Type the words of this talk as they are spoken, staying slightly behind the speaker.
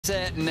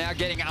Set now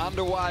getting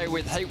underway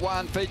with Heat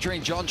 1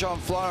 featuring John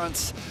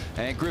Florence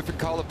and Griffin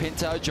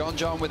Colapinto.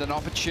 John with an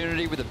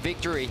opportunity with a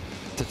victory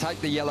to take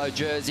the yellow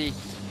jersey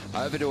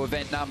over to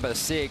event number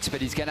 6,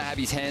 but he's going to have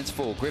his hands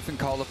full. Griffin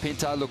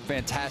Colapinto looked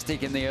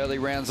fantastic in the early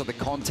rounds of the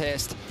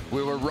contest.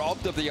 We were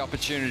robbed of the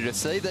opportunity to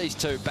see these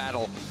two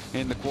battle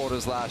in the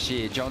quarters last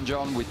year.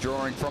 John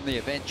withdrawing from the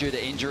event due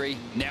to injury.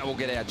 Now we'll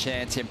get our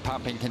chance in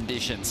pumping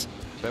conditions.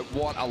 But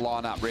what a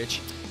lineup, Rich.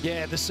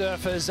 Yeah, the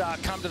surfers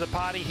come to the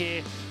party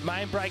here.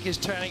 Main break is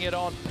turning it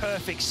on.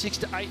 Perfect 6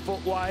 to 8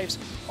 foot waves,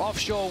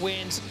 offshore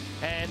winds,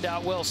 and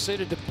well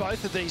suited to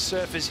both of these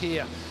surfers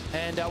here.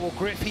 And well,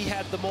 Griff, he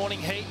had the morning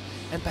heat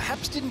and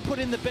perhaps didn't put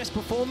in the best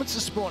performance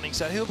this morning,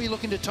 so he'll be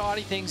looking to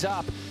tidy things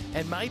up,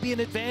 and maybe an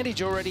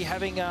advantage already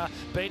having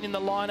been in the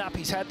lineup.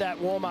 He's had that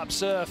warm-up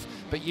surf,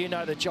 but you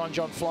know that John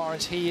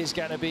Florence, he is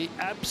going to be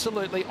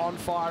absolutely on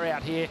fire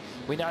out here.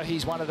 We know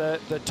he's one of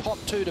the top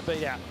two to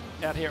beat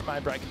out here at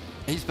Main Break.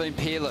 He's been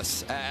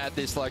peerless at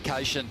this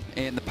location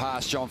in the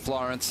past, John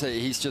Florence.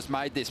 He's just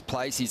made this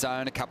place his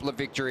own. A couple of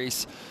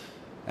victories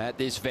at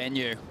this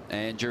venue,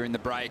 and during the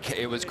break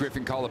it was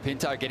Griffin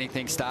Colapinto getting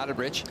things started,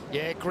 Rich.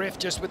 Yeah, Griff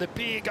just with a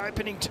big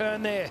opening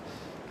turn there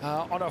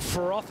on a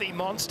frothy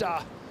monster.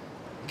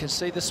 You can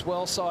see the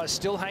swell size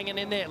still hanging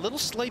in there. A little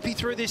sleepy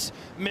through this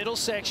middle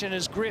section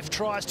as Griff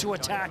tries to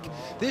attack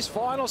this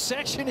final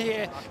section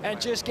here and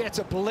just gets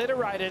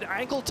obliterated,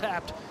 ankle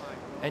tapped.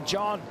 And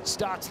John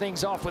starts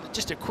things off with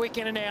just a quick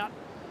in and out.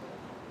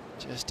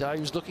 Just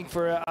he was looking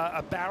for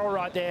a barrel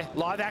right there,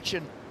 live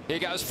action. Here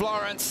goes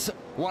Florence,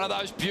 one of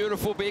those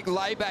beautiful big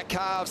layback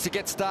calves to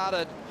get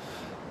started.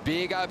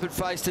 Big open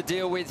face to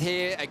deal with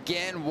here.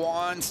 Again,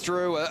 winds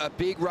through a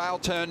big rail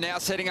turn, now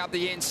setting up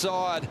the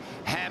inside.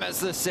 Hammers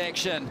the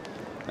section.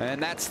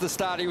 And that's the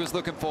start he was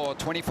looking for.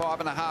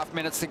 25.5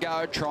 minutes to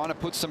go, trying to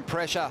put some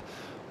pressure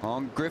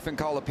on Griffin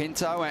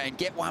Colapinto and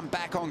get one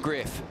back on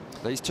Griff.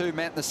 These two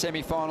met in the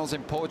semi-finals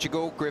in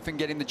Portugal. Griffin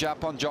getting the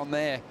jump on John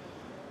there.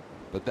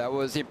 But that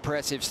was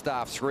impressive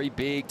stuff. 3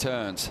 big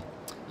turns.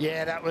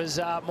 Yeah, that was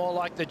more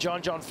like the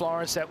John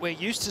Florence that we're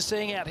used to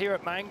seeing out here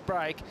at Main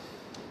Break.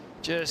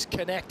 Just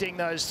connecting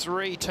those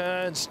 3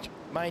 turns,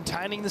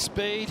 maintaining the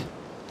speed,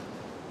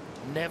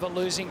 never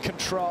losing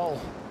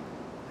control.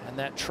 And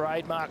that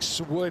trademark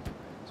swoop.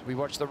 As we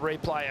watch the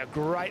replay, a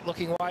great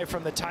looking wave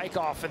from the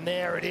takeoff, and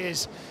there it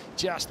is,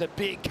 just the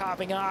big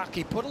carving arc.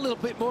 He put a little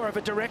bit more of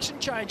a direction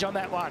change on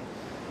that one,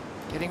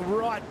 getting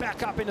right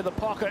back up into the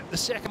pocket. The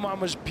second one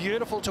was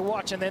beautiful to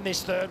watch, and then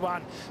this third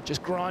one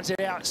just grinds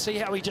it out. See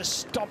how he just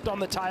stomped on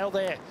the tail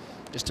there,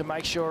 just to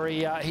make sure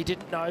he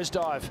didn't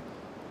nosedive.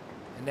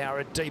 And now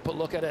a deeper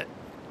look at it.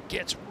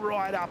 Gets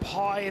right up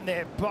high in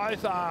there,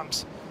 both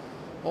arms.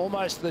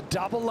 Almost the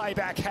double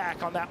layback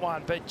hack on that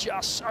one, but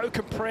just so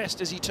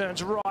compressed as he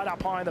turns right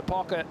up high in the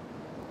pocket.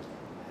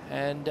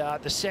 And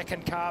the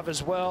second carve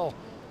as well,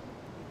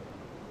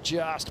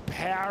 just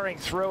powering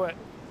through it.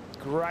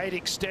 Great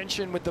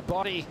extension with the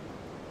body.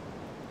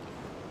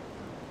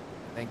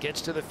 And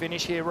gets to the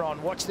finish here,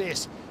 Ron. Watch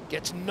this.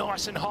 Gets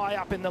nice and high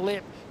up in the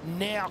lip.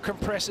 Now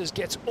compresses,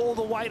 gets all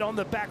the weight on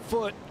the back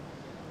foot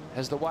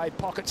as the wave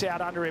pockets out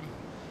under him.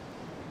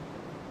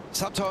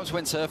 Sometimes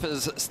when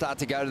surfers start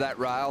to go to that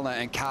rail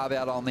and carve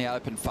out on the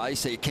open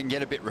face, it can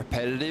get a bit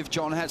repetitive.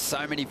 John has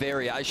so many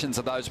variations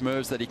of those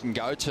moves that he can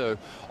go to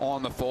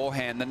on the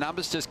forehand. The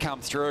numbers just come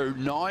through.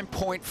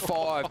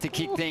 9.5 to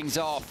kick things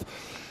off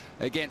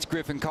against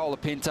Griffin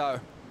Colapinto.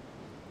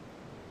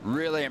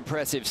 Really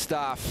impressive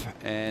stuff.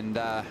 And,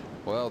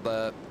 well,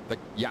 the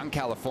young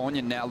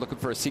Californian now looking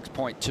for a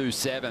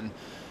 6.27.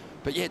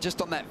 But, yeah,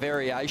 just on that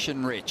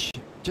variation, Rich,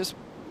 just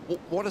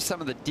what are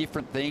some of the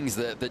different things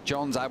that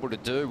John's able to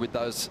do with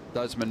those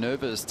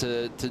manoeuvres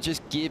to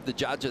just give the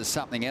judges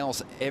something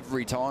else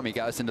every time he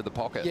goes into the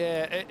pocket?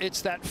 Yeah,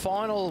 it's that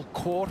final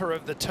quarter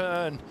of the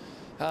turn.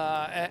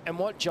 And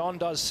what John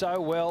does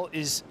so well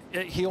is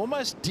he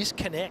almost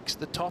disconnects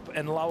the top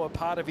and lower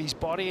part of his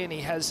body, and he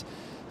has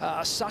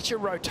such a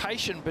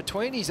rotation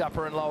between his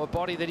upper and lower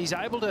body that he's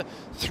able to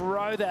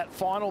throw that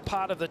final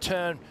part of the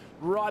turn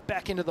right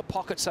back into the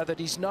pocket so that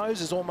his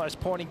nose is almost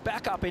pointing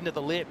back up into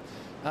the lip.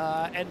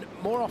 And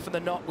more often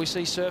than not, we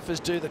see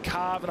surfers do the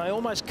carve and they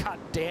almost cut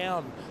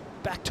down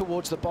back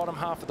towards the bottom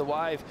half of the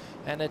wave.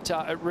 And it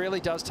really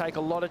does take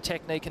a lot of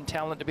technique and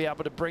talent to be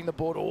able to bring the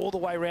board all the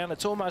way around.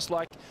 It's almost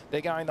like they're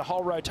going the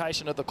whole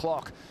rotation of the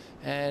clock.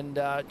 And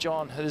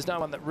John, there's no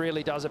one that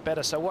really does it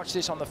better. So watch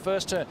this on the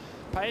first turn.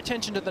 Pay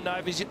attention to the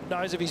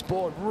nose of his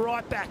board,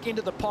 right back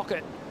into the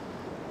pocket.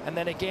 And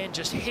then again,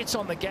 just hits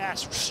on the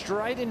gas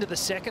straight into the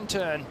second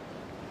turn.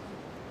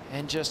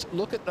 And just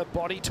look at the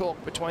body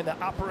torque between the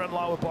upper and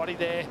lower body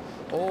there.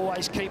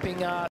 Always keeping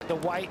the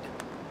weight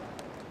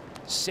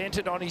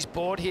centered on his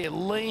board here.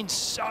 Leans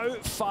so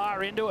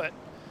far into it.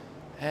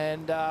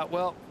 And,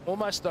 well,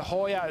 almost the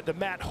Hoyo, the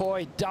Matt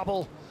Hoy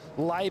double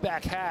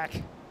layback hack.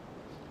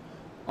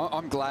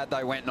 I'm glad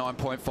they went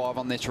 9.5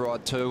 on this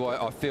ride too.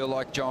 I feel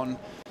like John,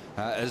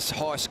 as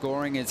high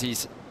scoring as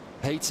his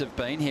heats have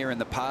been here in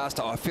the past,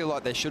 I feel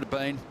like there should have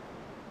been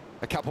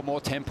a couple more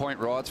 10-point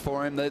rides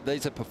for him.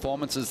 These are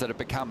performances that have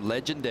become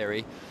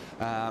legendary.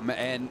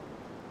 And,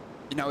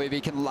 you know, if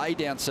he can lay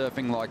down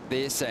surfing like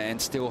this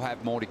and still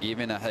have more to give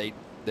in a heat,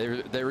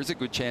 there is a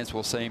good chance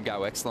we'll see him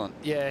go excellent.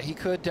 Yeah, he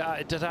could.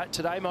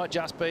 Today might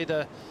just be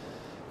the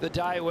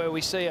day where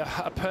we see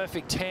a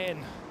perfect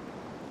 10.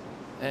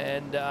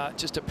 And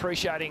just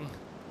appreciating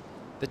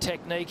the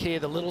technique here,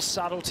 the little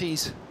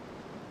subtleties.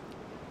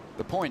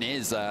 The point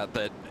is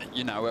that,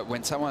 you know,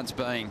 when someone's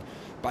being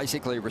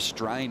basically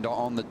restrained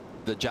on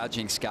the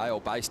judging scale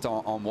based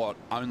on what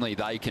only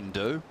they can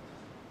do,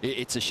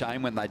 it's a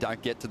shame when they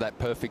don't get to that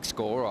perfect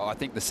score. I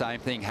think the same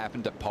thing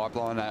happened at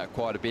Pipeline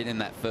quite a bit in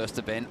that first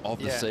event of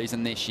the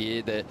season this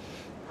year.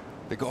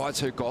 The guys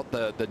who got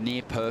the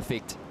near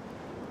perfect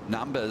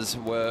numbers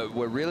were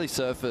really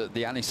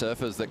the only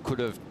surfers that could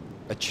have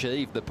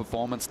achieved the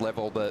performance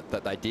level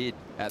that they did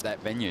at that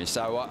venue.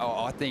 So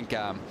I think,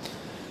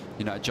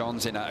 you know,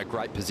 John's in a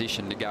great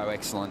position to go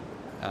excellent.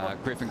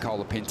 Griffin,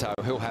 Colapinto,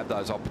 he'll have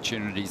those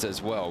opportunities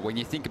as well. When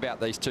you think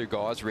about these two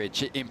guys,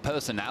 Rich, in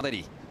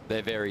personality,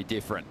 they're very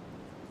different.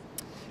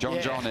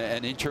 John,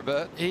 an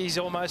introvert. He's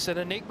almost an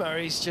enigma.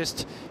 He's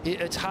just,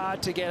 it's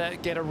hard to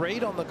get a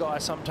read on the guy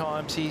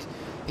sometimes. He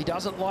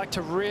doesn't like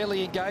to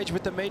really engage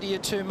with the media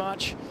too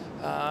much.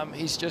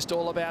 He's just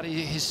all about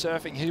his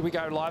surfing. Here we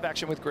go, live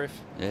action with Griff.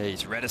 Yeah,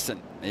 he's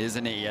reticent,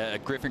 isn't he?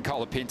 Griffin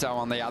Colapinto,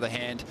 on the other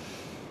hand,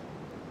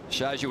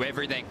 shows you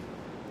everything.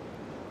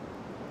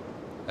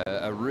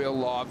 A real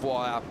live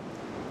wire,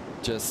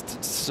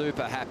 just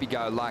super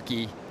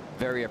happy-go-lucky,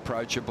 very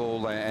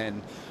approachable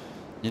and,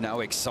 you know,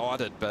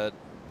 excited. But,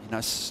 you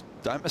know,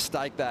 don't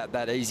mistake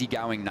that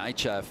easygoing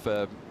nature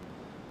for,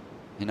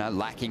 you know,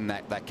 lacking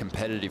that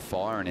competitive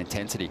fire and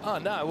intensity. Oh,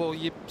 no. Well,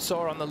 you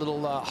saw on the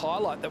little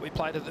highlight that we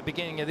played at the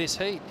beginning of this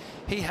heat,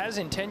 he has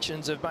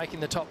intentions of making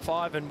the top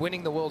 5 and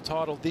winning the world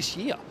title this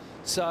year.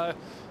 So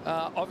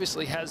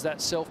obviously has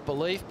that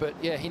self-belief, but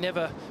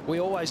yeah, we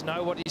always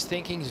know what he's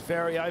thinking. He's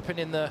very open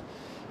in the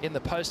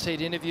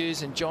post-heat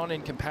interviews, and John,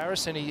 in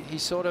comparison, he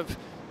sort of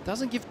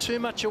doesn't give too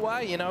much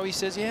away. You know, he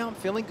says, yeah, I'm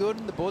feeling good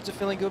and the boards are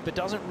feeling good, but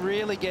doesn't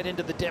really get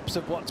into the depths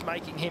of what's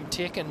making him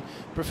tick and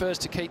prefers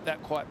to keep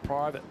that quite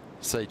private.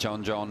 See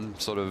John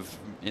sort of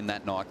in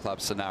that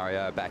nightclub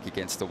scenario, back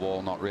against the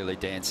wall, not really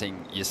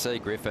dancing. You see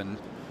Griffin,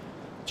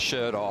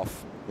 shirt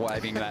off,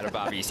 waving that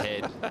above his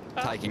head,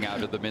 taking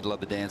over the middle of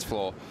the dance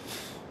floor,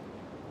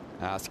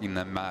 asking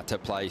them to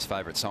play his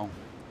favourite song.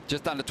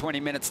 Just under 20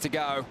 minutes to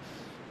go.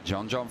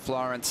 John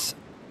Florence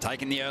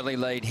taking the early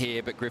lead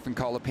here, but Griffin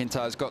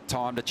Colapinto's got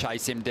time to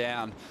chase him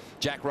down.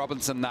 Jack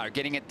Robinson, though,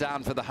 getting it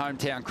done for the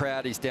hometown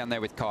crowd. He's down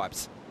there with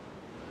Kipes.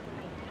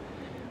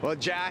 Well,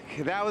 Jack,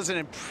 that was an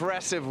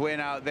impressive win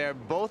out there.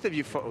 Both of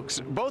you folks,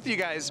 both of you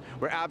guys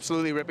were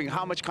absolutely ripping.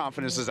 How much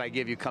confidence does that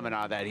give you coming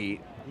out of that heat?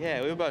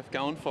 Yeah, we were both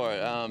going for it.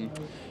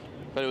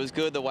 But it was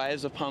good. The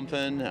waves were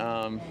pumping. You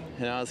know,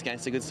 I was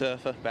against a good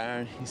surfer,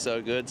 Barron. He's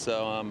so good.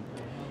 So,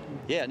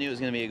 yeah, I knew it was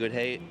going to be a good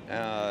heat.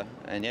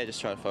 And, yeah,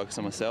 just try to focus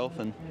on myself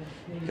and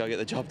go get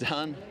the job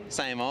done.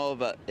 Same old,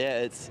 but, yeah,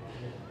 it's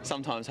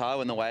sometimes hard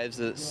when the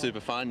waves are super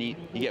fun. You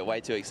get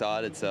way too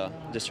excited, so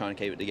just trying to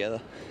keep it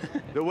together.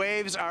 The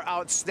waves are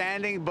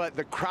outstanding, but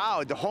the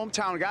crowd, the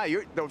hometown guy,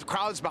 the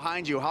crowd's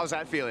behind you. How's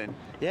that feeling?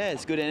 Yeah,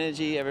 it's good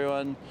energy.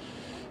 Everyone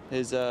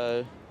is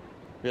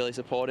really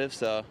supportive,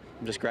 so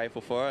I'm just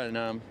grateful for it.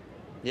 And,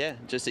 yeah,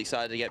 just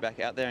excited to get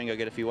back out there and go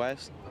get a few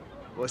waves.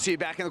 We'll see you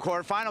back in the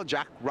quarterfinal,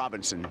 Jack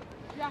Robinson.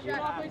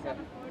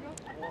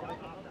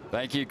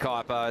 Thank you,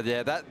 Kuiper.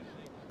 Yeah,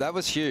 that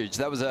was huge.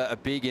 That was a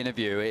big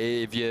interview.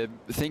 If you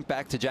think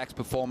back to Jack's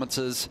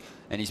performances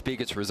and his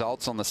biggest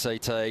results on the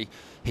CT,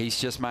 he's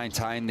just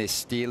maintained this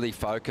steely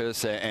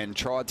focus and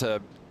tried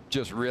to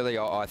just really,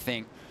 I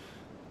think,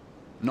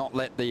 not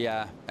let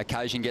the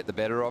occasion get the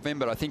better of him,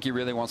 but I think he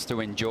really wants to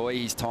enjoy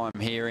his time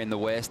here in the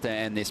West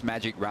and this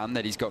magic run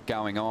that he's got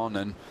going on.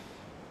 And,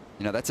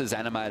 you know, that's as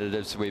animated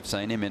as we've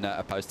seen him in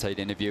a post-heat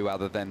interview,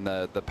 other than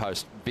the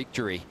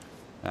post-victory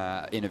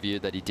interview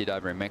that he did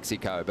over in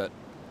Mexico. But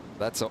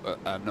that's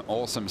an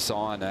awesome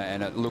sign,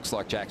 and it looks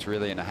like Jack's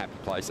really in a happy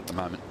place at the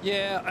moment.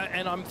 Yeah,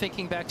 and I'm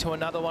thinking back to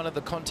another one of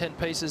the content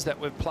pieces that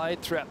we've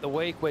played throughout the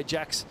week, where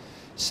Jack's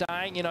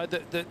saying, you know,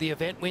 the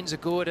event wins are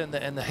good and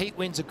the heat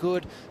wins are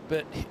good,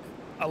 but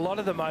a lot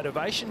of the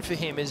motivation for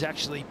him is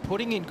actually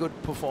putting in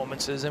good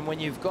performances. And when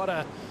you've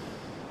got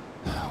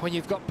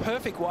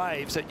perfect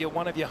waves at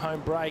one of your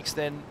home breaks,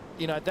 then,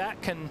 you know,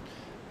 that can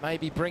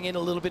maybe bring in a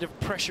little bit of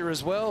pressure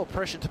as well,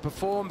 pressure to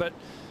perform. But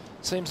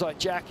seems like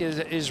Jack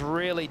is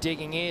really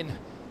digging in,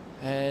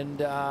 and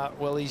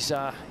well, he's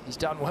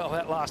done well.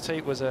 That last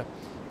heat was an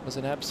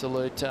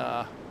absolute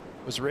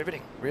was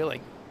riveting,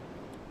 really.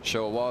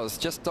 Sure was.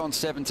 Just on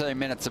 17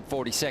 minutes and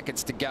 40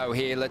 seconds to go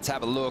here. Let's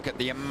have a look at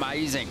the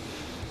amazing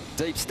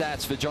deep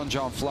stats for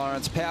John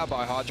Florence, powered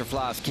by Hydro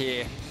Flask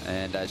here.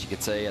 And as you can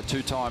see, a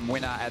two-time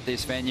winner at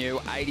this venue,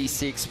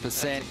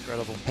 86%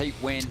 incredible heat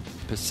win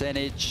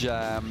percentage.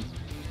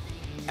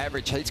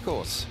 Average heat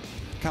scores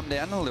come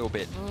down a little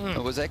bit.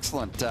 It was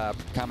excellent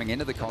coming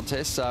into the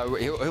contest, so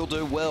he'll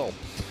do well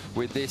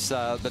with this,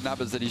 the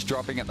numbers that he's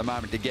dropping at the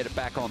moment to get it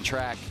back on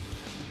track.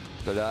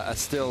 But are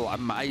still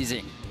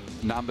amazing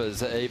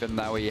numbers, even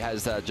though he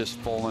has just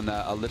fallen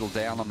a little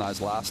down on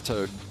those last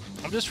two.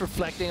 I'm just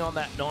reflecting on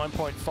that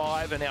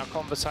 9.5 and our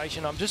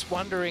conversation. I'm just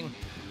wondering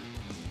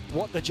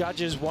what the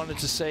judges wanted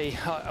to see.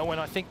 When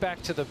I think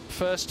back to the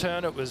first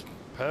turn, it was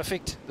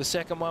perfect. The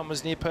second one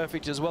was near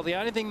perfect as well. The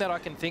only thing that I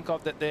can think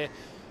of that they're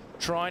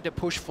trying to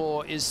push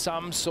for is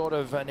some sort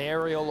of an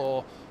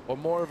aerial or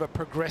more of a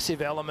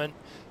progressive element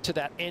to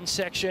that end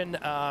section.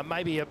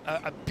 Maybe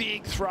a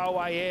big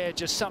throwaway air,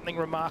 just something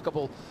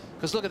remarkable.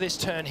 Because look at this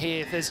turn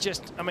here. There's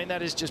just, I mean,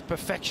 that is just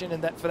perfection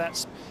in that for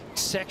that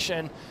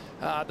section.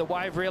 The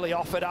wave really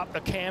offered up a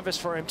canvas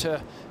for him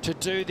to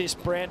do this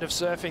brand of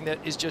surfing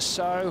that is just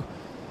so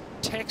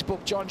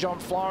textbook John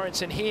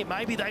Florence. And here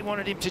maybe they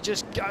wanted him to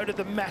just go to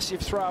the massive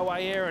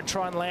throwaway air and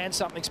try and land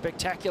something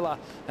spectacular,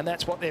 and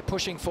that's what they're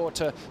pushing for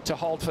to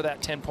hold for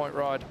that 10-point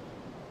ride.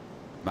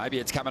 Maybe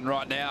it's coming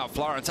right now.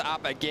 Florence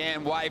up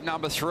again, wave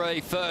number 3,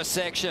 first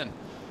section.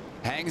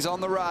 Hangs on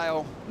the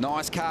rail.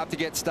 Nice carve to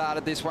get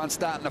started. This one's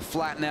starting to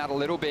flatten out a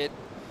little bit,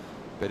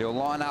 but he'll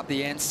line up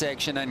the end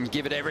section and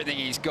give it everything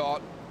he's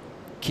got.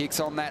 Kicks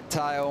on that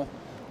tail.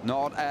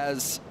 Not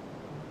as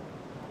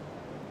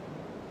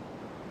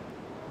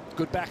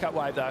good backup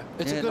wave, though.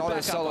 It's a good not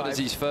as solid wave as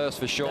his first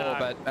for sure, no.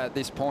 But at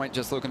this point,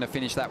 just looking to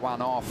finish that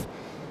one off.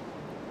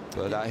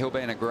 But he'll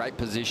be in a great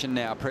position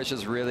now.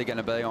 Pressure's really going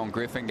to be on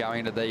Griffin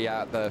going into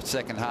the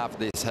second half of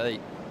this heat.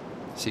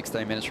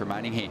 16 minutes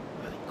remaining here.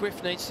 I think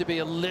Griff needs to be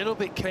a little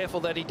bit careful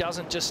that he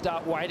doesn't just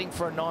start waiting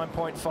for a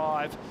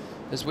 9.5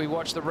 as we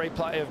watch the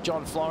replay of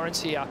John Florence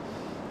here.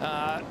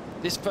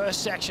 This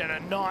first section,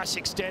 a nice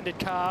extended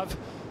carve.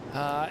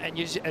 And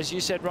as you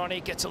said, Ronnie,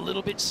 it gets a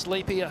little bit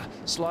sleepier,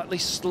 slightly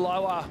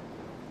slower,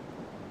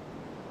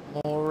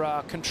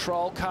 more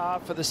control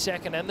carve for the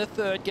second, and the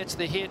third gets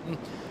the hit. And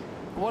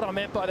what I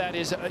meant by that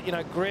is, you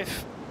know,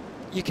 Griff,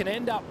 you can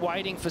end up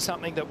waiting for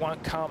something that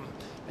won't come,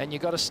 and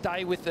you've got to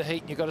stay with the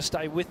heat, and you've got to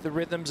stay with the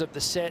rhythms of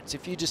the sets.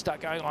 If you just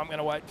start going, I'm going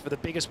to wait for the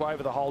biggest wave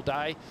of the whole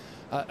day,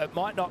 it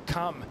might not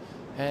come.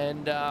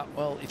 And,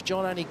 well, if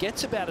John only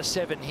gets about a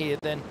 7 here,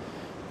 then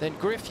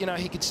Griff, you know,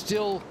 he could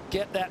still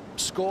get that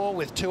score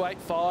with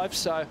 2.85.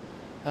 So,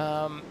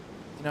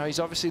 you know, he's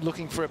obviously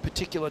looking for a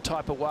particular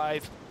type of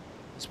wave.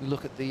 As we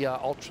look at the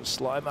ultra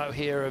slow-mo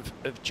here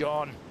of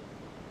John.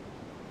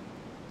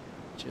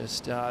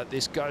 Just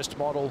this ghost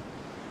model,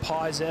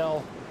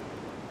 Pizel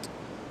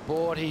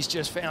board. He's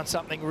just found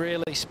something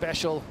really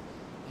special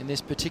in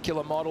this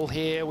particular model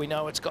here. We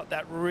know it's got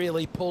that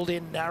really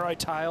pulled-in narrow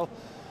tail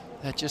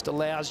that just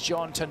allows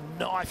John to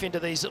knife into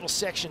these little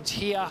sections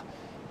here.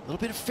 A little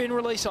bit of fin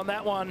release on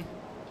that one.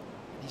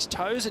 His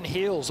toes and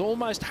heels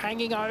almost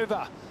hanging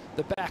over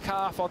the back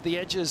half of the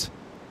edges.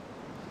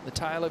 The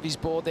tail of his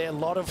board there. A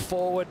lot of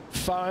forward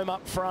foam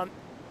up front.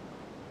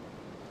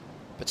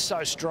 But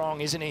so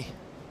strong, isn't he?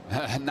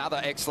 Another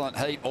excellent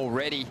heat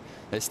already.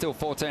 There's still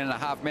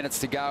 14.5 minutes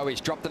to go. He's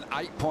dropped an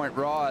 8-point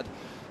ride.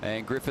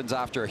 And Griffin's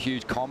after a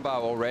huge combo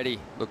already.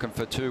 Looking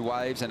for 2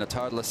 waves and a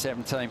total of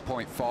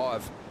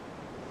 17.5.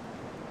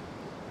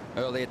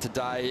 Earlier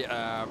today,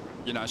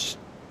 you know,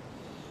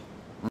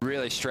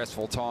 really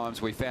stressful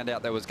times. We found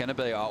out there was going to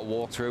be a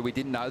walkthrough. We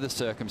didn't know the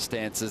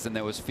circumstances, and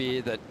there was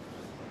fear that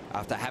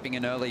after having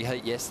an early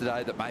heat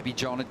yesterday that maybe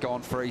John had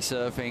gone free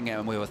surfing,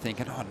 and we were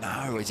thinking, oh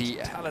no, has he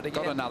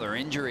got another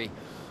injury?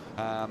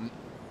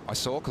 I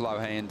saw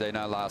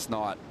Colapinto last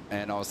night,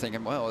 and I was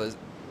thinking, well,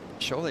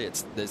 surely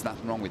there's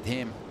nothing wrong with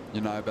him,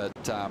 you know, but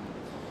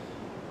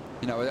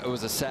you know, it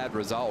was a sad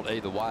result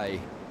either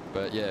way.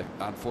 But yeah,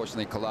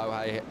 unfortunately,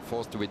 Colapinto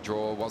forced to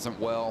withdraw, wasn't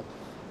well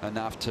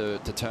enough to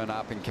turn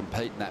up and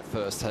compete in that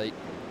first heat,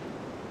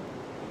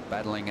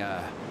 battling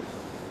a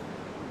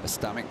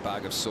stomach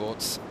bug of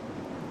sorts.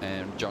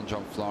 And John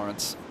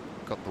Florence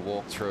got the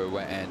walk through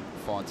and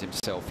finds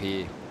himself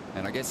here.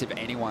 And I guess if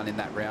anyone in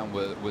that round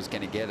was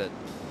going to get it,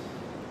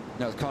 you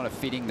know, it's kind of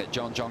fitting that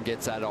John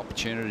gets that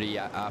opportunity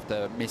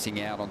after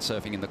missing out on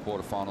surfing in the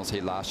quarterfinals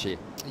here last year.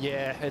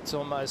 Yeah, it's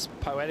almost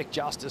poetic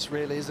justice,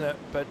 really, isn't it?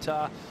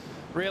 But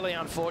really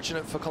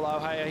unfortunate for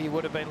Colapinto. He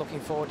would have been looking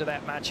forward to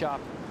that matchup.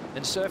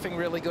 And surfing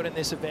really good in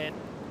this event.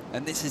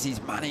 And this is his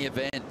money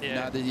event. Yeah. You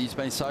know, that he's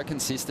been so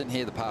consistent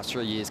here the past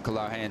 3 years,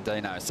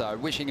 Colapinto. So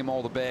wishing him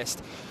all the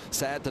best.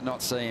 Sad to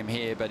not see him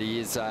here, but he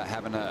is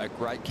having a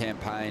great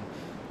campaign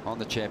on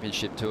the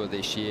championship tour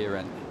this year,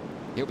 and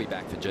he'll be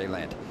back for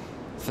G-Land.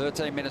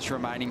 13 minutes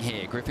remaining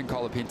here. Griffin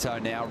Colapinto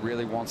now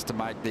really wants to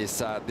make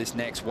this this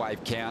next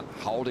wave count,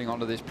 holding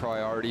onto this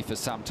priority for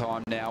some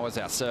time now as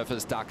our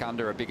surfers duck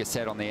under a bigger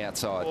set on the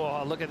outside.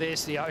 Oh, look at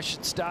this. The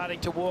ocean's starting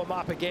to warm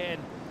up again.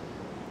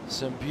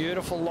 Some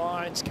beautiful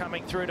lines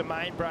coming through to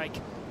main break.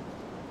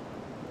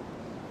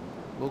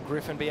 Will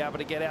Griffin be able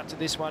to get out to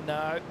this one?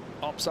 No.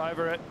 Opts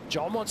over it.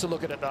 John wants to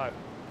look at it, though.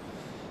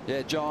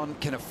 Yeah, John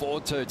can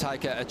afford to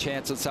take a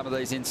chance on some of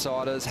these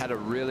insiders. Had a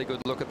really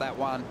good look at that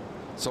one.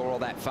 Saw all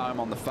that foam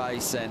on the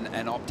face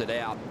and opted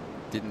out.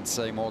 Didn't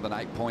see more than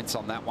 8 points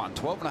on that one.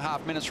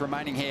 12.5 minutes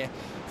remaining here.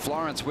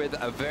 Florence with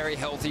a very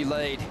healthy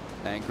lead,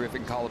 and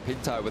Griffin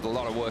Colapinto with a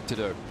lot of work to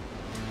do.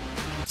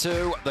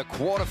 To the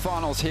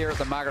quarterfinals here at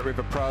the Margaret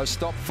River Pros.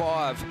 Stop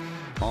 5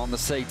 on the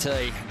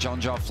CT.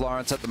 John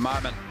Florence at the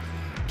moment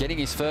getting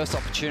his first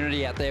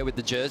opportunity out there with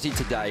the jersey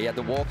today. He had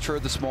the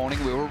walkthrough this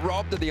morning. We were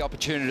robbed of the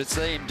opportunity to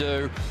see him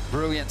do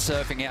brilliant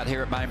surfing out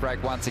here at Main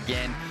Break once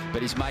again,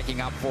 but he's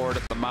making up for it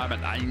at the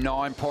moment. A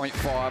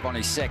 9.5 on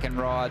his second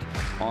ride.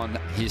 On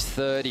his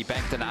third, he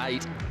banked an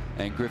 8.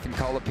 And Griffin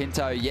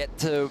Colapinto yet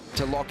to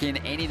lock in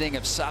anything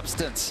of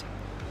substance.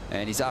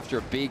 And he's after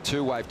a big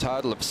two-wave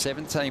total of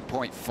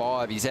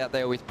 17.5. He's out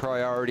there with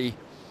priority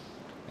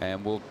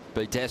and will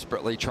be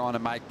desperately trying to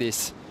make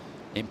this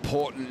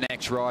important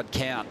next ride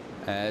count,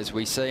 as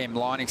we see him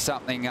lining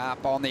something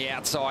up on the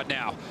outside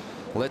now.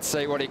 Let's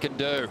see what he can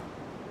do.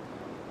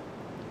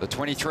 The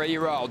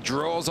 23-year-old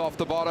draws off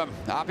the bottom,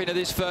 up into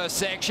this first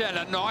section.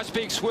 A nice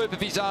big swoop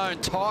of his own,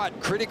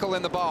 tight, critical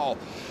in the bowl.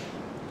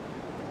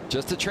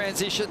 Just a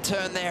transition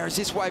turn there. Is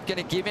this wave going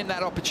to give him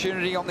that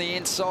opportunity on the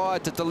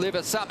inside to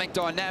deliver something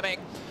dynamic?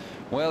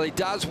 Well, he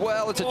does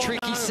well. It's a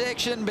tricky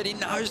section, but he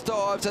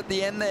nosedives at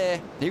the end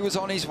there. He was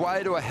on his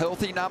way to a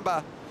healthy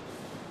number,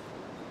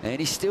 and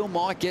he still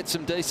might get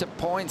some decent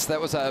points.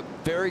 That was a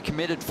very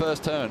committed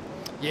first turn.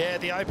 Yeah,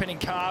 the opening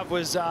carve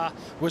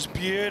was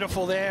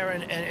beautiful there,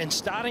 and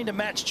starting to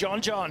match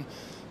John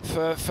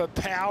for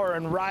power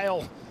and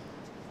rail.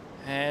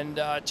 And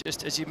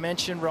just as you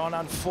mentioned, Ron,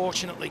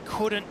 unfortunately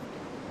couldn't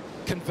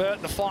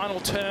convert the final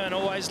turn.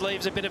 Always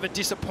leaves a bit of a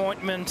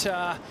disappointment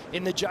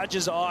in the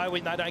judge's eye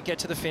when they don't get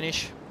to the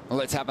finish. Well,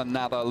 let's have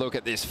another look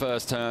at this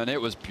first turn. It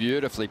was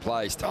beautifully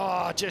placed.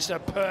 Oh, just a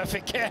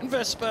perfect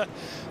canvas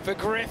for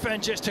Griffin,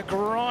 just to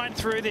grind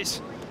through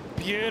this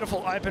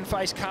beautiful open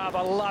face carve.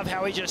 I love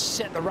how he just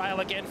set the rail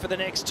again for the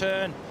next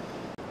turn.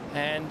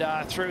 And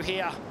through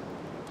here,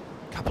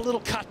 a couple little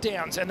cut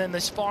downs, and then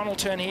this final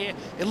turn here,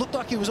 it looked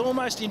like he was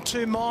almost in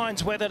two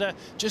minds whether to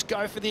just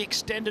go for the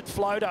extended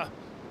floater.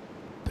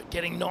 But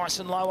getting nice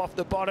and low off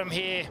the bottom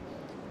here,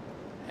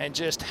 and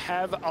just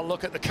have a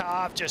look at the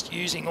carve, just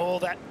using all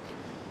that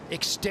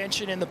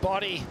extension in the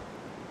body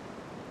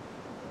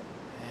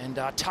and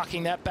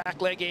tucking that back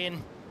leg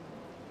in,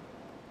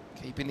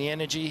 keeping the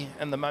energy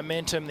and the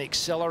momentum, the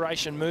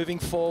acceleration moving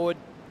forward.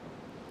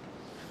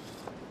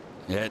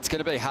 Yeah, it's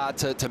going to be hard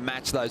to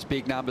match those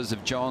big numbers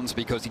of John's,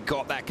 because he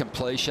got that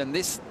completion.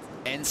 This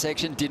end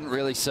section didn't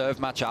really serve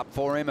much up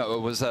for him.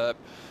 It was a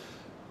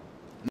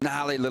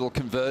gnarly little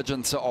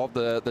convergence of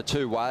the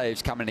two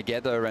waves coming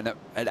together, and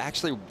it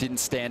actually didn't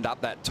stand up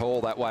that tall.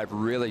 That wave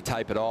really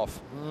tapered off.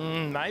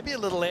 Maybe a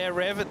little air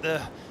rev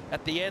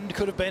at the end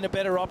could have been a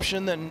better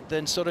option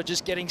than sort of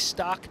just getting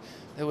stuck.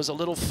 There was a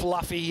little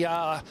fluffy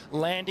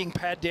landing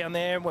pad down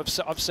there,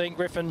 and I've seen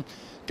Griffin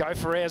go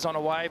for airs on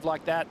a wave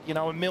like that, you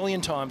know, a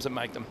million times and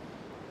make them.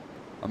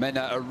 I mean,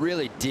 a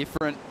really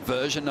different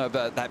version of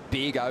that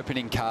big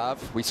opening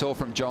carve we saw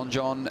from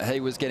John. He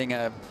was getting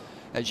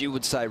as you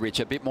would say, Rich,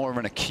 a bit more of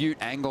an acute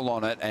angle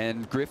on it,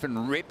 and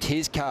Griffin ripped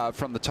his carve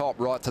from the top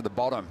right to the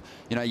bottom.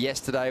 You know,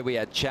 yesterday we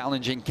had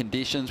challenging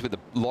conditions with a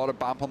lot of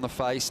bump on the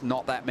face,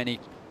 not that many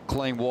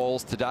clean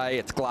walls. Today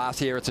it's glass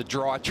here, it's a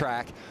dry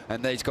track,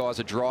 and these guys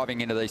are driving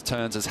into these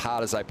turns as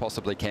hard as they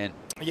possibly can.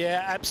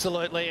 Yeah,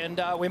 absolutely,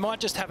 and we might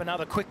just have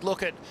another quick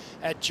look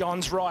at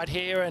John's ride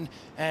here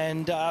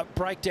and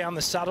break down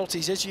the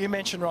subtleties. As you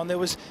mentioned, Ron, there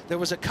was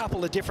a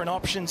couple of different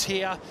options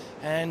here,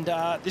 and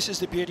this is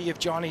the beauty of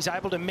John. He's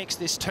able to mix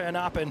this turn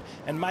up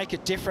and make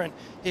it different.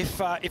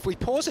 If we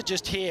pause it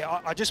just here,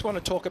 I just want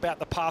to talk about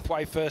the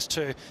pathway first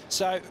too.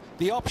 So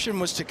the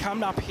option was to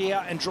come up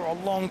here and draw a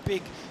long,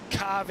 big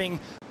carving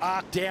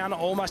arc down,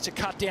 almost a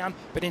cut down,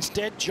 but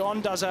instead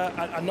John does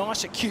a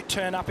nice acute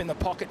turn up in the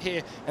pocket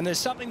here, and there's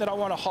something that I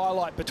want to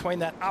highlight between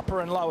that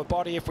upper and lower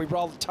body. If we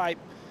roll the tape,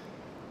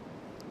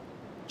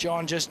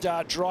 John just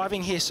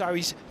driving here, so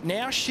he's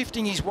now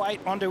shifting his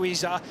weight onto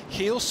his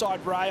heel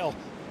side rail.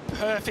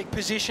 Perfect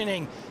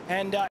positioning,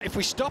 and if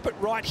we stop it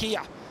right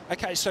here,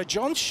 okay, so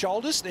John's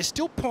shoulders, they're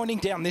still pointing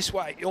down this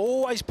way,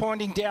 always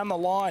pointing down the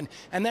line,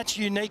 and that's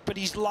unique, but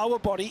his lower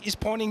body is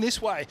pointing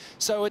this way.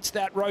 So it's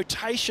that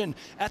rotation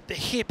at the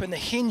hip and the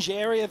hinge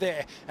area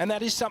there, and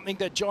that is something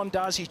that John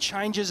does. He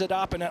changes it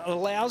up, and it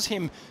allows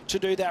him to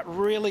do that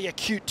really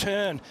acute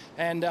turn,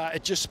 and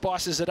it just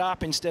spices it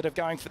up instead of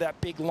going for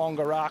that big,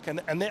 longer arc, and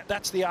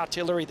that's the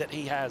artillery that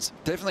he has.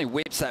 Definitely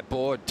whips that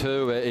board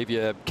too, if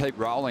you keep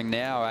rolling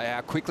now,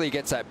 how quickly he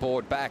gets that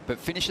board back, but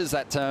finishes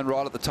that turn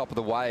right at the top of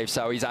the wave,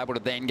 so he's able to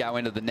then go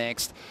into the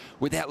next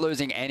without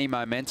losing any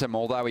momentum,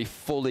 although he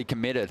fully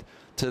committed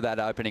to that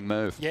opening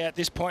move. Yeah, at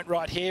this point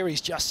right here,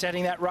 he's just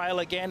setting that rail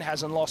again,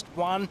 hasn't lost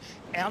 1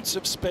 ounce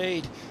of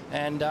speed,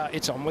 and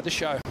it's on with the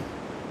show.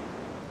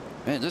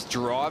 Man, just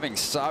driving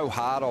so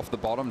hard off the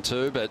bottom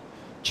too, but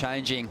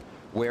changing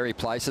where he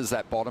places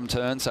that bottom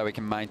turn so he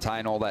can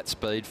maintain all that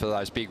speed for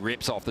those big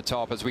rips off the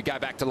top. As we go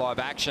back to live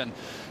action,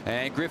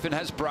 and Griffin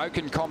has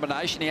broken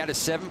combination. He had a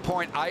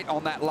 7.8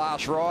 on that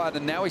last ride,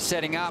 and now he's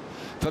setting up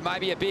for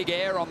maybe a big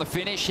air on the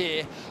finish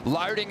here.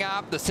 Loading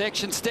up, the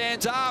section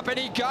stands up, and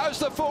he goes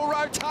the full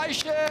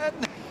rotation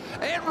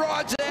and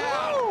rides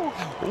out.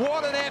 Woo!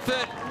 What an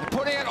effort,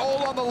 putting it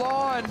all on the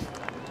line.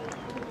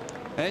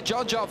 And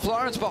John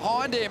Florence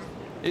behind him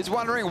is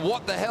wondering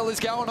what the hell is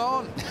going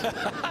on.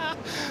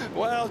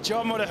 Well,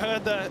 John would have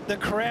heard the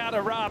crowd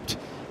erupt.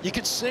 You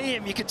could see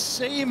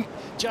him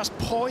just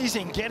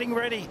poising, getting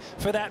ready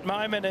for that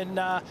moment.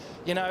 And,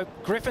 you know,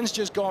 Griffin's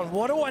just gone,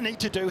 what do I need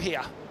to do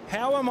here?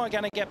 How am I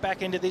going to get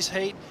back into this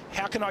heat?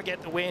 How can I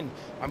get the win?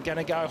 I'm going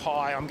to go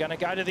high. I'm going to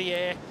go to the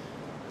air.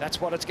 That's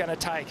what it's going to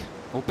take.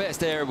 Well,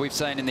 best air we've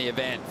seen in the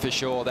event, for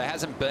sure. There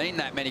hasn't been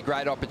that many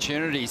great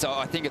opportunities.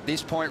 I think at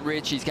this point,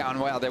 Rich, he's going,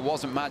 wow, there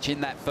wasn't much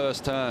in that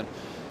first turn.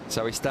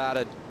 So he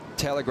started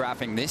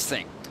telegraphing this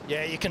thing.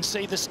 Yeah, you can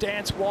see the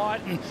stance wide,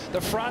 and the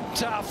front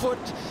foot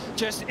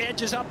just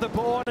edges up the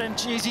board, and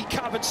geez, he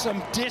covered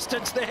some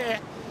distance there.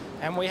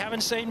 And we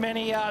haven't seen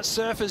many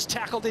surfers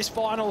tackle this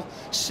final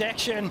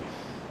section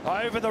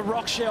over the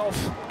rock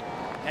shelf.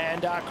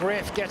 And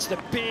Griff gets the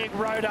big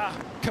rotor,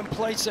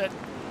 completes it.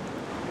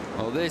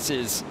 Well, this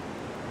is,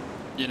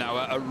 you know,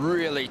 a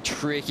really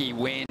tricky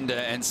wind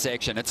and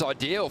section. It's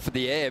ideal for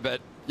the air, but,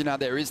 you know,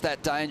 there is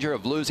that danger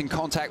of losing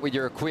contact with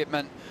your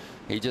equipment.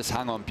 He just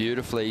hung on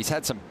beautifully. He's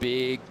had some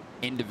big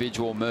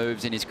individual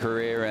moves in his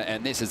career,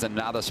 and this is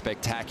another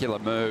spectacular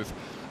move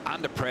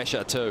under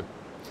pressure too.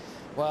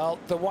 Well,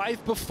 the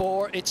wave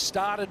before, it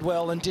started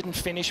well and didn't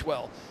finish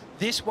well.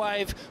 This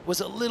wave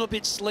was a little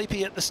bit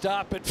sleepy at the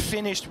start, but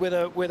finished with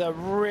a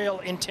real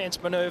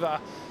intense maneuver.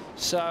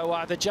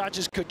 So the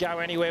judges could go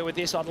anywhere with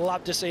this. I'd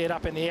love to see it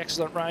up in the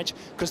excellent range,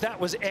 because that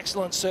was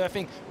excellent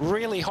surfing,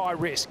 really high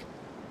risk.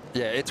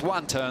 Yeah, it's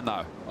one turn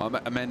though.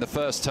 I mean, the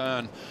first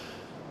turn,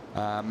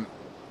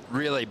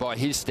 really by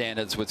his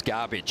standards, was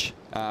garbage.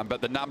 But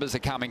the numbers are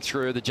coming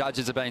through. The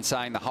judges have been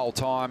saying the whole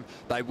time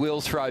they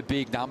will throw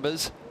big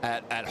numbers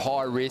at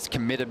high risk,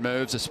 committed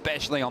moves,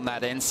 especially on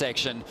that end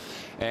section.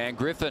 And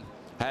Griffin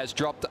has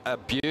dropped a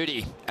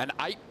beauty, an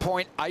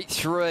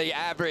 8.83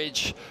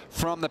 average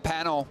from the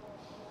panel.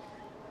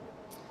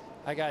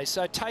 Okay,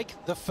 so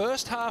take the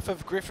first half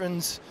of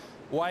Griffin's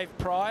wave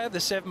prior, the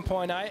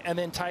 7.8, and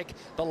then take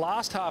the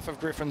last half of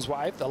Griffin's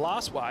wave, the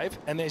last wave,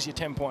 and there's your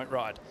 10-point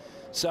ride.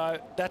 So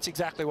that's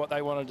exactly what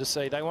they wanted to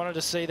see. They wanted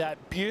to see that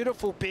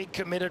beautiful, big,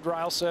 committed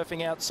rail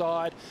surfing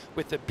outside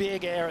with the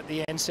big air at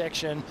the end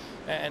section,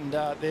 and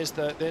there's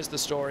the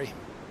story.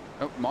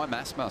 Oh, my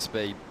maths must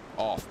be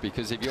off,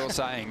 because if you're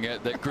saying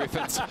that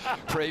Griffin's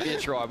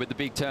previous ride with the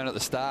big turn at the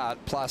start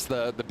plus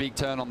the big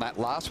turn on that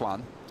last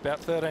one,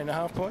 it's about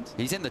 13.5 points.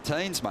 He's in the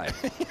teens, mate.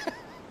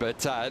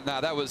 But no,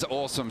 that was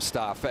awesome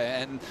stuff.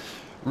 And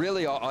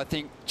really, I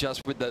think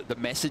just with the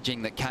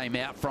messaging that came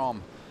out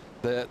from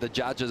the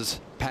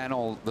judges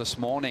panel this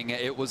morning,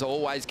 it was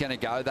always going to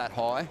go that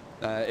high.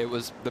 It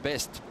was the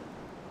best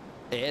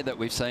air that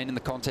we've seen in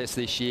the contest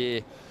this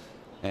year,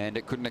 and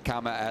it couldn't have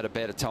come at a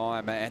better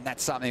time. And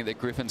that's something that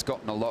Griffin's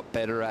gotten a lot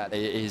better at,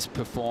 is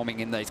performing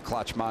in these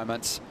clutch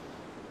moments.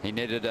 He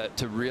needed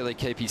to really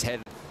keep his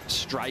head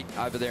straight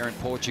over there in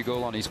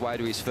Portugal on his way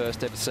to his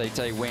first ever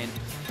CT win.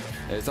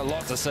 There's a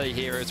lot to see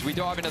here as we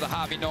dive into the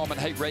Harvey Norman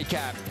heat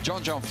recap.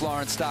 John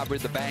Florence started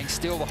with the bang,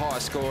 still the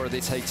highest score of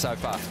this heat so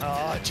far.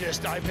 Oh,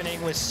 just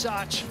opening with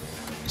such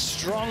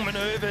strong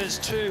manoeuvres,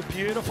 two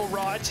beautiful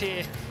rides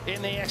here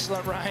in the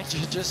excellent range.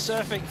 Just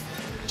surfing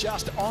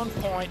just on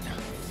point.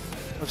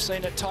 We've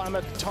seen it time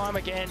and time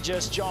again,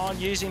 just John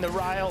using the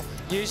rail,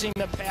 using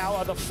the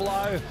power, the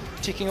flow,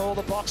 ticking all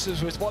the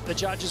boxes with what the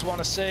judges want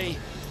to see.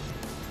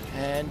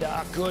 And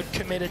good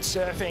committed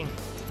surfing.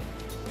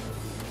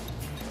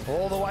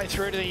 All the way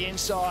through to the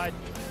inside.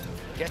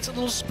 Gets a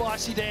little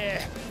spicy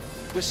there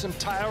with some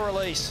tail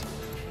release.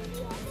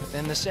 But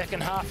then the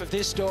second half of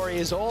this story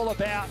is all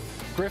about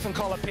Griffin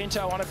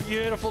Colapinto on a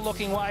beautiful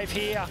looking wave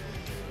here,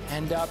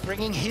 and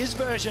bringing his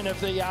version of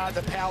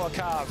the power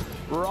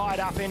carve right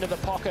up into the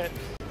pocket.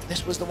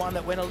 This was the one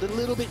that went a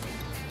little bit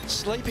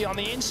sleepy on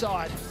the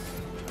inside,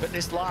 but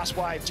this last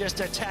wave just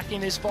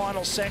attacking this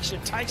final section,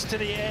 takes to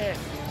the air,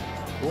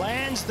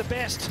 lands the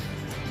best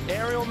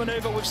aerial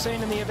maneuver we've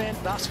seen in the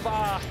event thus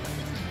far,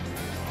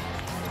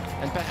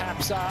 and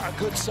perhaps a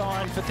good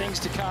sign for things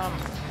to come.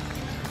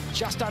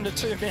 Just under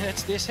 2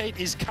 minutes, this heat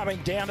is coming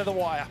down to the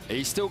wire.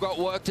 He's still got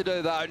work to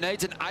do though,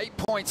 needs an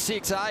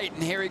 8.68,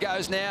 and here he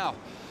goes now.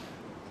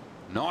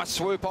 Nice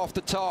swoop off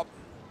the top.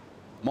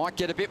 Might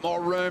get a bit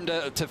more room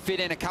to fit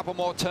in a couple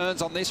more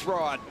turns on this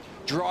ride.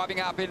 Driving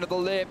up into the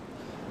lip,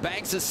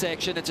 banks a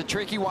section. It's a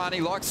tricky one. He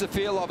likes the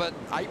feel of it.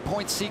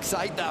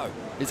 8.68 though.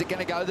 Is it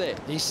going to go there?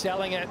 He's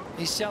selling it.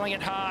 He's selling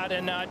it hard,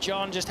 and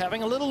John just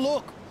having a little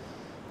look.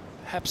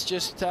 Perhaps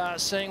just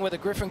seeing whether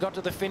Griffin got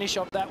to the finish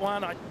of that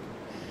one.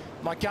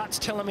 My gut's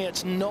telling me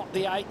it's not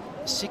the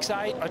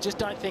 8.68. I just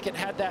don't think it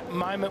had that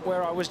moment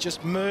where I was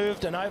just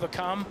moved and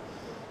overcome.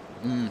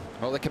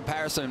 Well, the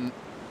comparison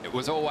It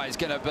was always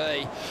going to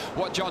be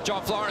what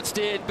John Florence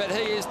did, but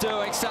he is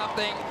doing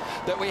something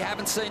that we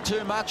haven't seen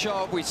too much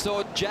of. We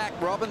saw Jack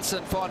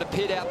Robinson find a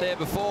pit out there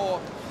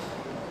before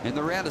in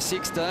the round of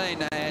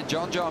 16, and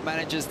John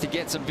manages to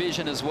get some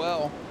vision as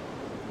well.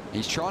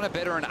 He's trying to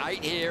better an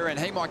 8 here, and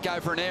he might go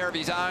for an air of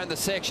his own. The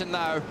section,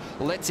 though,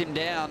 lets him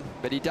down,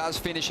 but he does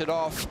finish it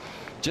off.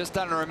 Just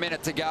under a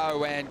minute to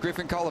go, and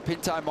Griffin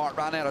Colapinto might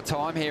run out of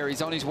time here.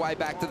 He's on his way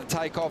back to the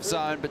takeoff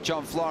zone, but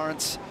John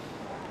Florence,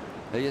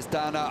 he has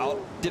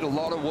did a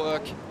lot of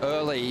work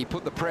early. He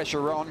put the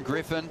pressure on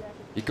Griffin.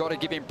 You've got to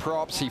give him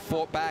props. He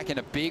fought back in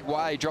a big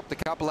way, dropped a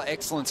couple of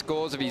excellent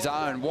scores of his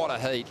own. What a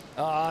heat.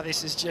 Oh,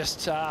 this is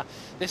just,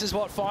 this is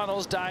what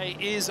finals day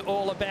is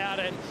all about.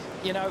 And,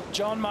 you know,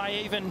 John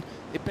may even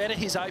better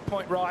his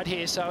 8-point ride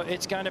here. So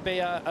it's going to be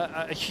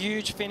a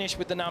huge finish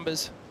with the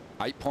numbers.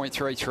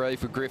 8.33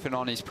 for Griffin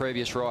on his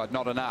previous ride.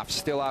 Not enough.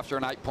 Still after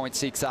an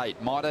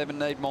 8.68. Might even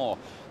need more.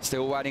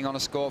 Still waiting on a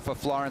score for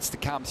Florence to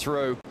come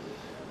through.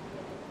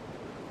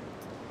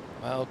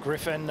 Well,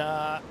 Griffin,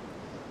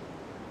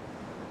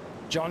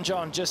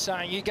 John just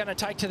saying, you're going to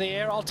take to the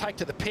air, I'll take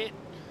to the pit.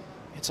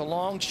 It's a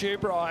long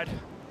tube ride.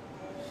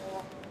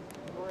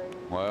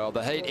 Well,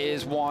 the heat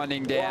is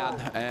winding down,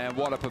 and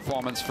what a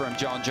performance from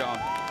John.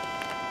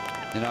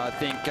 You know, I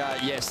think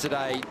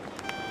yesterday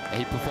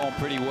he performed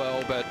pretty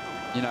well, but,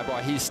 you know,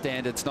 by his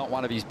standards, not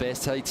one of his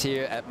best heats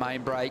here at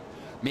main break.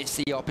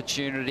 Missed the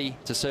opportunity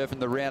to surf in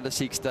the round of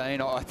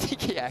 16. I think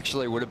he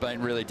actually would have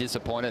been really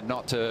disappointed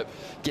not to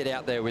get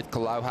out there with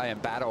Kolohe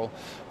and battle,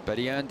 but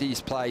he earned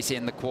his place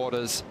in the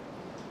quarters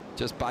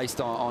just based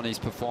on his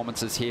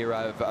performances here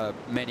over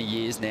many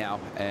years now,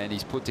 and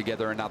he's put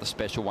together another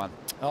special one.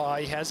 Oh,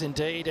 he has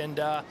indeed, and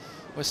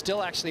we're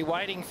still actually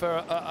waiting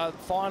for a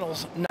final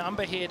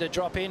number here to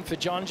drop in for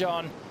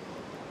John.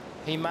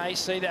 He may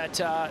see that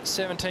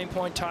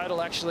 17-point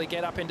total actually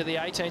get up into the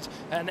 18s,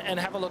 and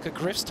have a look at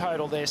Griff's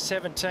total there,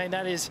 17.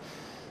 That is,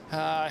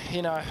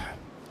 you know,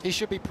 he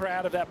should be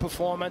proud of that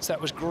performance. That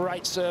was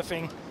great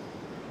surfing,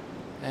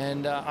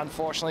 and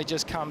unfortunately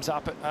just comes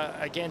up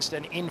against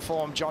an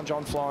informed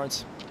John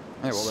Florence.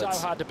 Yeah, well, so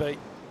hard to beat.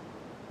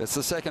 It's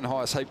the second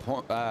highest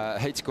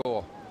heat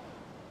score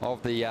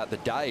of the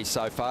day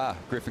so far.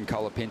 Griffin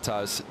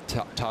Colapinto's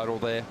total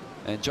there.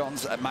 And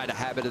John's made a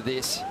habit of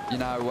this, you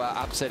know,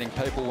 upsetting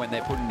people when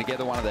they're putting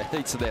together one of the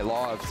heats of their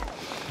lives.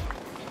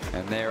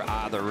 And there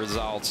are the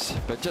results.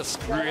 But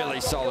just really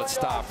solid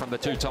stuff from the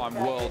two-time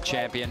world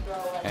champion.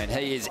 And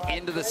he is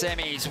into the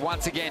semis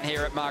once again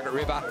here at Margaret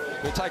River.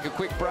 We'll take a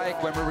quick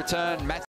break. When we return, Matt